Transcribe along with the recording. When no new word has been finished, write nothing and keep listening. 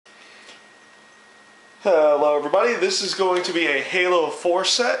Hello everybody, this is going to be a Halo 4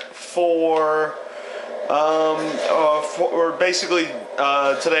 set for basically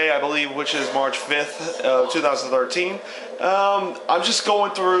today I believe, which is March 5th, 2013. I'm just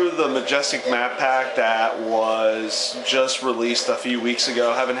going through the Majestic map pack that was just released a few weeks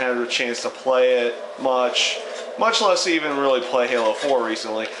ago. Haven't had a chance to play it much less even really play Halo 4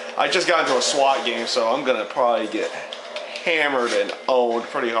 recently. I just got into a SWAT game, so I'm going to probably get hammered and owned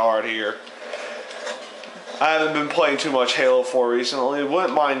pretty hard here. I haven't been playing too much Halo 4 recently.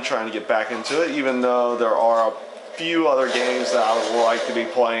 Wouldn't mind trying to get back into it, even though there are a few other games that I would like to be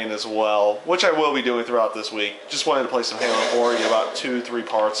playing as well, which I will be doing throughout this week. Just wanted to play some Halo 4, get about 2-3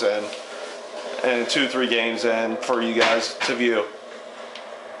 parts in, and 2-3 games in for you guys to view.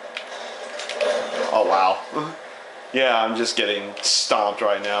 Oh wow. Yeah, I'm just getting stomped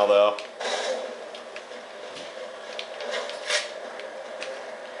right now though.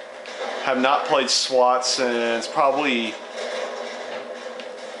 Have not played SWAT since probably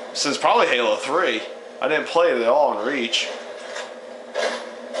Halo 3. I didn't play it at all in Reach.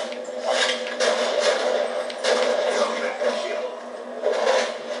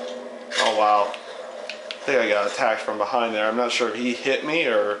 Oh wow. I think I got attacked from behind there. I'm not sure if he hit me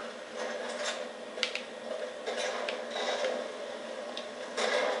or...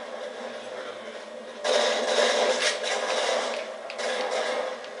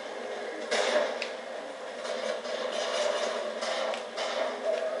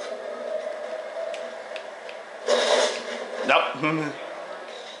 Nope.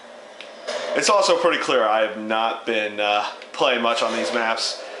 It's also pretty clear I have not been playing much on these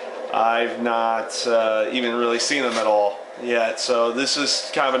maps. I've not even really seen them at all yet, so this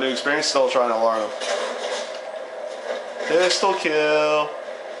is kind of a new experience. Still trying to learn them. Pistol kill.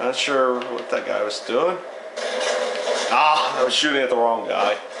 Not sure what that guy was doing. Ah, I was shooting at the wrong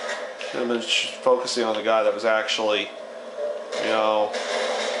guy. Should have been focusing on the guy that was actually,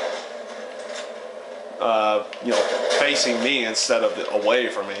 facing me instead of away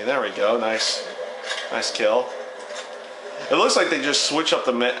from me. There we go. Nice kill. It looks like they just switch up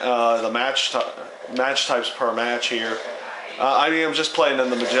the match types per match here. I'm just playing in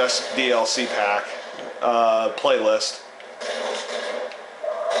the Majestic DLC pack playlist.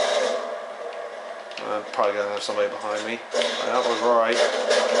 I'm probably gonna have somebody behind me. That was right.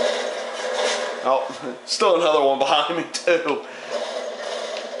 Oh, still another one behind me too.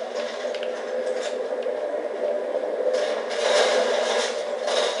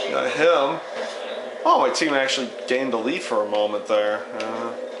 Got him. Oh, my team actually gained the lead for a moment there.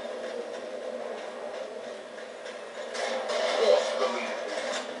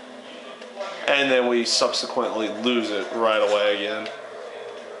 And then we subsequently lose it right away again.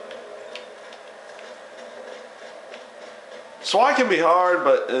 SWAT can be hard,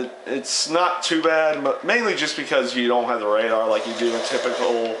 but it's not too bad. But mainly just because you don't have the radar like you do in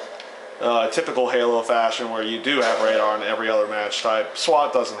typical Halo fashion, where you do have radar in every other match type.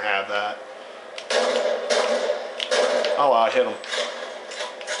 SWAT doesn't have that. Oh wow, I hit him.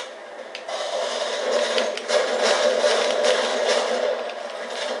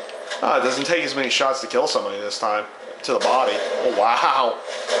 Oh, it doesn't take as many shots to kill somebody this time. To the body. Oh wow.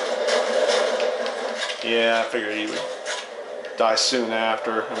 Yeah, I figured he would die soon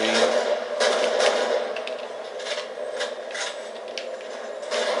after. I mean...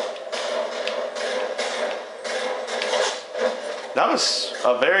 That was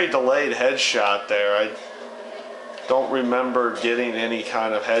a very delayed headshot there. I don't remember getting any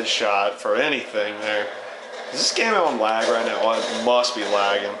kind of headshot for anything there. Is this game on lag right now? Well, it must be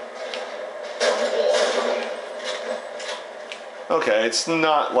lagging. Okay, it's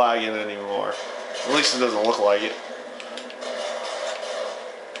not lagging anymore. At least it doesn't look like it.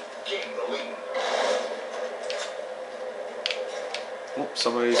 Oops,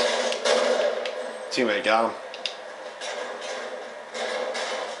 somebody's teammate got him.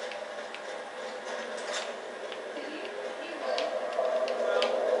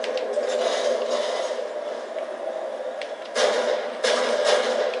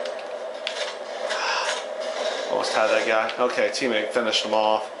 Almost had that guy. Okay, teammate finished him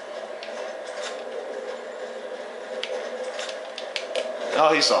off.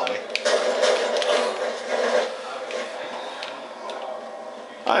 Oh, he saw me.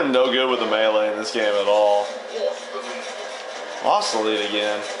 I am no good with the melee in this game at all. Lost the lead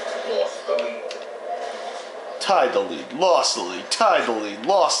again. Tied the lead. Lost the lead. Tied the lead.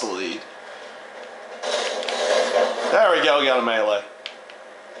 Lost the lead. There we go. We got a melee.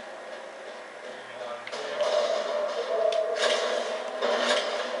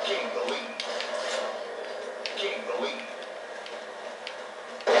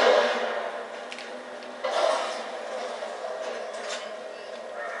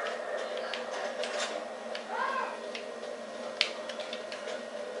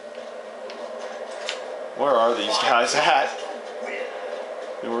 guy's at.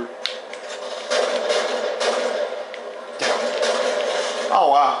 And we're... Oh,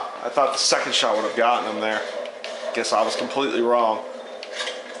 wow. I thought the second shot would have gotten him there. Guess I was completely wrong.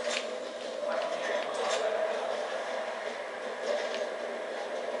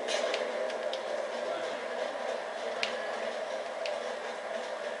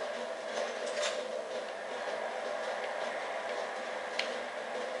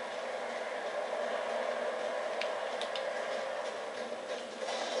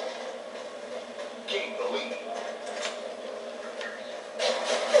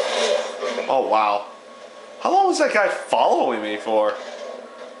 Oh, wow. How long was that guy following me for?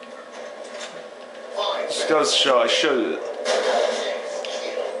 Just goes to show I should.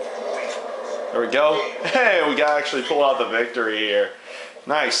 There we go. Hey, we got actually pull out the victory here.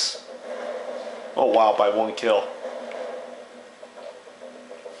 Nice. Oh, wow, by 1 kill.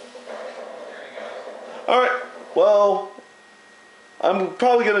 Alright, well, I'm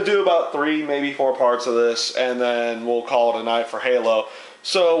probably going to do about 3, maybe 4 parts of this, and then we'll call it a night for Halo.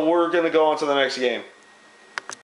 So we're going to go on to the next game.